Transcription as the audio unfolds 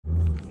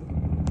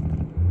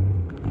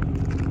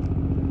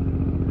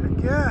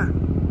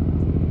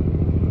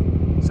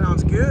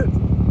good.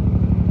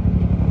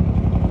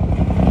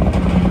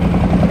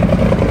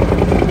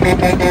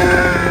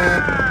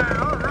 Yeah,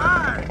 all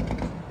right.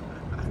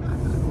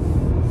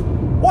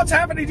 What's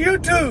happening to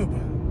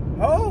YouTube?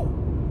 Oh,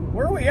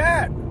 where are we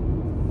at?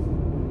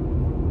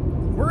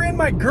 We're in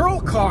my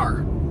girl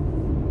car.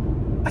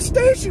 A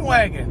station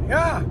wagon,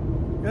 yeah.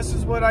 This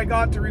is what I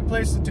got to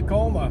replace the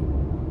Tacoma.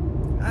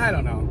 I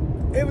don't know.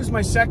 It was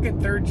my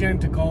second, third gen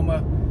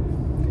Tacoma.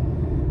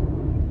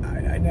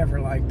 I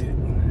never liked it.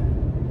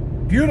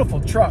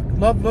 Beautiful truck.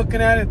 Loved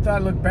looking at it.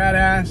 Thought it looked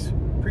badass.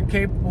 Pretty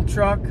capable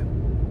truck.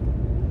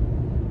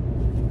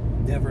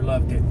 Never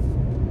loved it.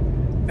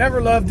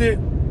 Never loved it.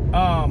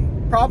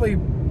 Probably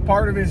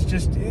part of it is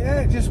just,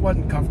 it just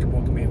wasn't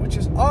comfortable to me, which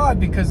is odd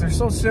because they're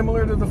so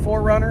similar to the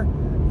 4Runner,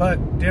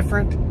 but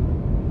different.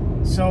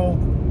 So,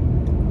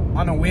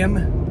 on a whim,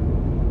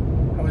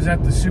 I was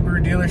at the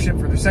Subaru dealership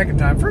for the second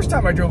time. First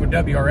time I drove a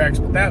WRX,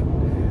 but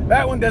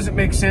that one doesn't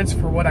make sense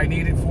for what I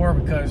need it for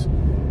because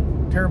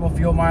terrible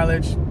fuel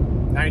mileage,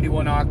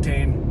 91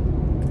 octane,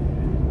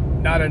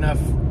 not enough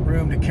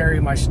room to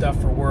carry my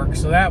stuff for work.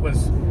 So that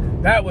was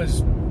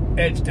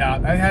edged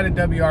out. I had a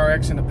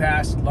WRX in the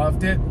past,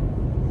 loved it.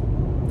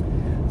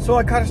 So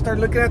I kind of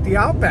started looking at the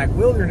Outback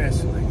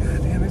Wilderness. I'm like,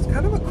 God damn, it's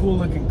kind of a cool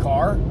looking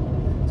car.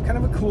 It's kind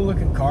of a cool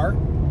looking car.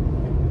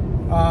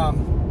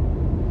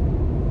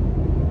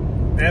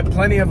 They had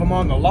plenty of them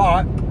on the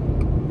lot.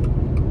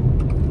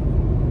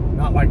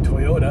 Not like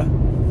Toyota.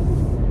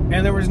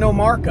 And there was no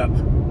markup.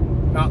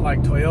 Not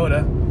like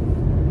Toyota.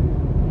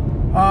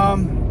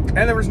 And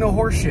there was no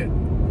horse shit.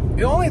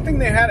 The only thing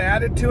they had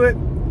added to it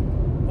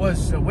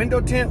was a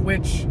window tint,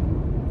 which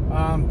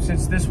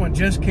since this one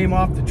just came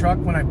off the truck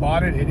when I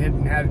bought it, it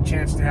hadn't had a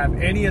chance to have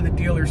any of the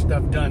dealer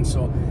stuff done.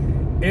 So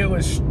it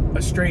was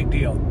a straight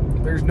deal.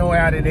 There's no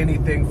added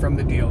anything from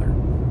the dealer.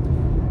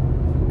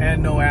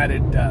 And no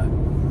added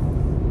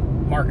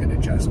market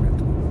adjustment.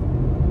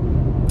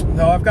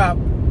 So I've got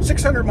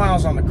 600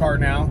 miles on the car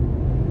now.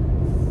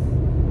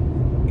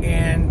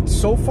 And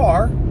so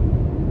far,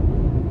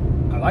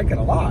 I like it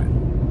a lot.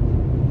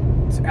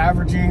 It's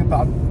averaging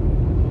about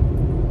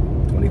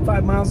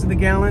 25 miles to the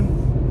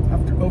gallon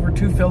after over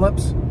 2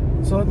 fill-ups.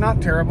 So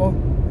not terrible.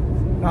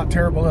 Not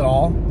terrible at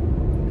all.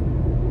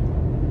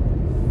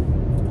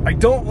 I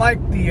don't like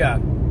the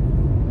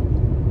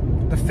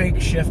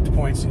fake shift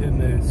points in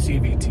the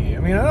CVT. I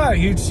mean, I'm not a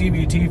huge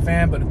CVT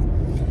fan, but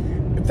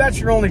if that's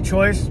your only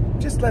choice,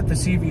 just let the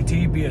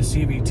CVT be a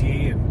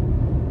CVT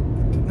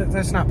and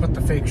let's not put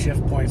the fake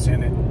shift points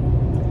in it.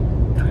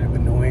 Kind of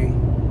annoying.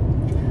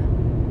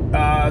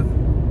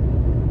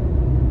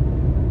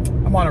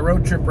 I'm on a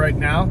road trip right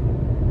now.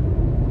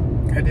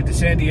 Headed to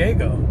San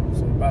Diego.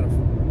 So about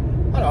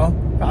about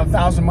a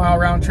 1,000-mile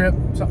round trip,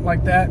 something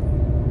like that.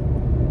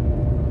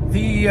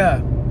 The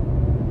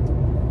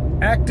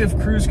active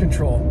cruise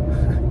control,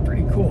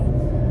 pretty cool.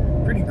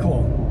 Pretty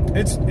cool.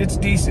 It's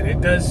decent.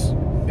 It does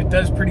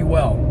pretty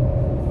well.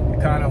 It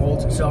kind of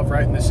holds itself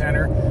right in the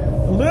center.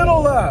 A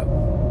little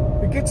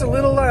it gets a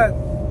little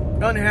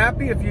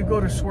unhappy if you go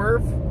to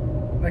swerve.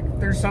 Like if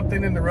there's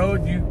something in the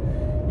road, you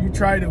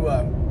try to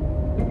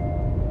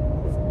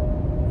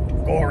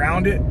go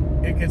around it.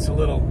 It gets a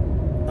little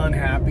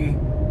unhappy.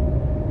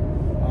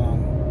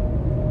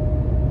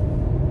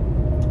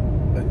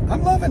 But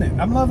I'm loving it.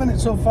 I'm loving it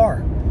so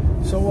far.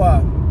 So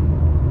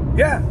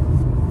yeah,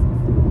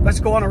 let's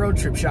go on a road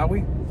trip, shall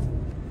we?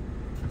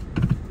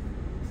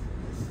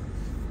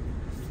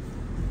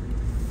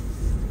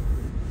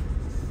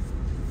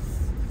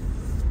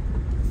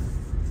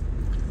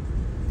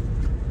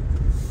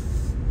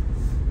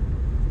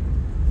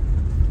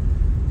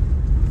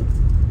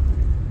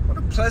 What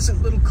a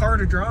pleasant little car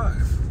to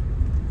drive.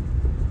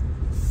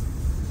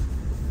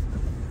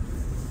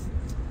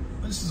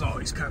 This is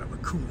always kind of a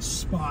cool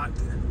spot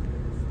to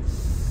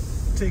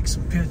take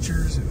some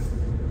pictures and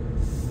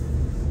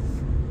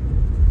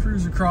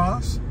cruise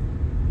across.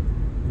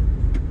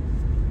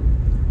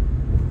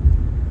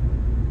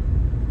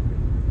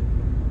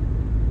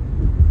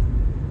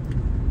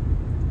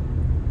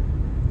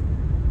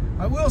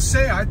 I will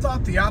say I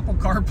thought the Apple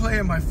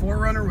CarPlay in my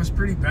 4Runner was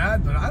pretty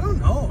bad, but I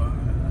don't know.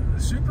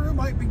 Subaru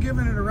might be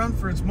giving it a run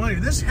for its money.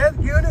 This head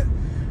unit,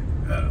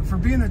 for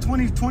being a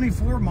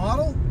 2024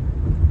 model,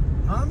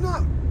 I'm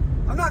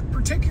not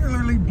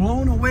particularly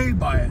blown away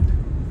by it,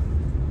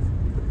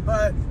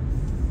 but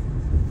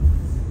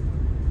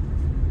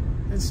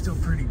it's still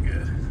pretty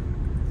good.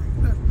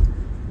 The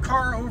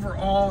car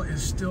overall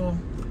is still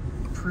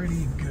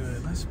pretty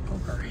good. Let's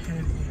poke our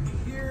head in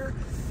here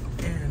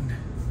and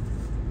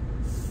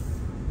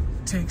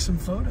take some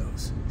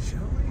photos, shall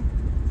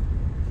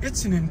we?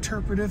 It's an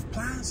interpretive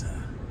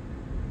plaza.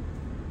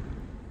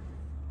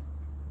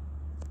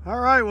 All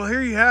right, well,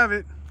 here you have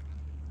it.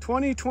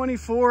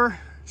 2024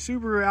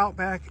 Subaru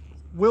Outback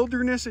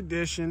Wilderness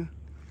Edition.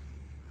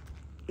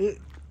 It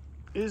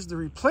is the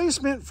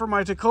replacement for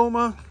my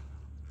Tacoma,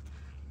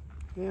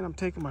 and I'm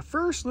taking my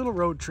first little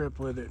road trip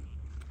with it.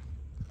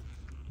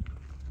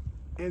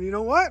 And you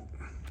know what?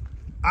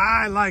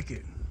 I like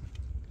it.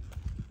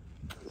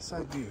 Yes,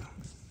 I do.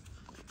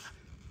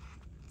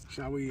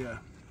 Shall we,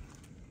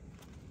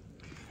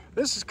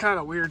 this is kind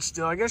of weird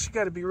still. I guess you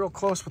got to be real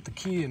close with the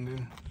key and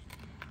then,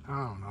 I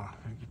don't know,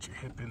 get your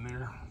hip in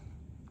there.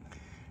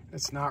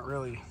 It's not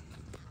really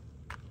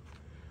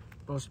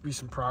supposed to be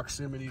some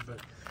proximity, but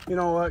you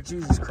know what?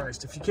 Jesus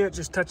Christ, if you can't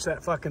just touch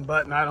that fucking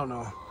button, I don't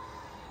know.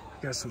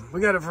 We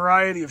got a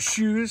variety of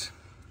shoes.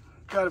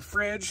 Got a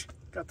fridge.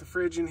 Got the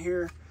fridge in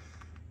here.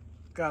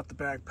 Got the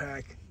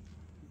backpack.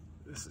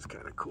 This is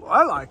kind of cool.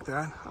 I like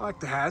that. I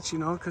like the hatch, you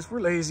know, because we're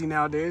lazy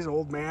nowadays,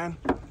 old man.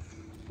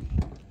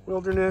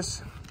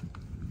 Wilderness.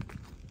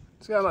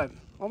 It's got like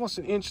almost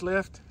an inch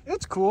lift.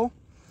 It's cool.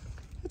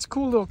 It's a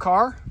cool little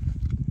car.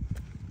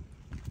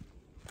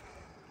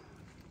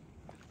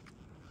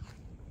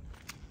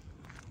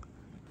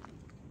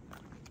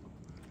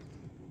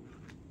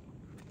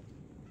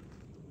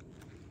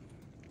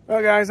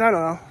 Well, guys, I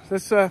don't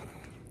know.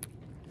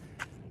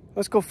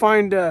 Let's go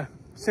find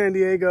San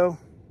Diego.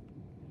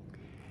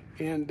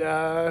 And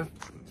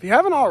if you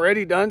haven't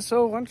already done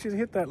so, why don't you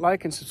hit that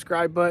like and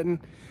subscribe button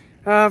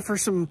for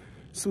some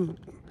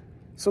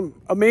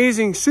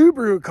amazing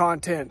Subaru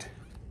content.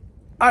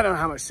 I don't know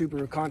how much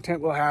Subaru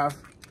content we'll have.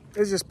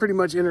 It's just pretty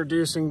much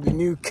introducing the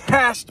new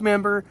cast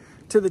member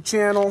to the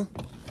channel.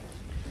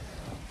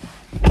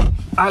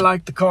 I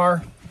like the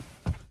car.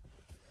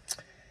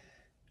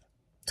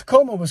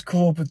 Tacoma was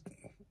cool, but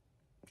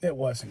it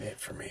wasn't it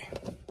for me.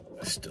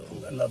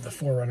 I love the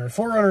 4Runner.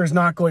 4Runner is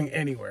not going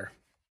anywhere.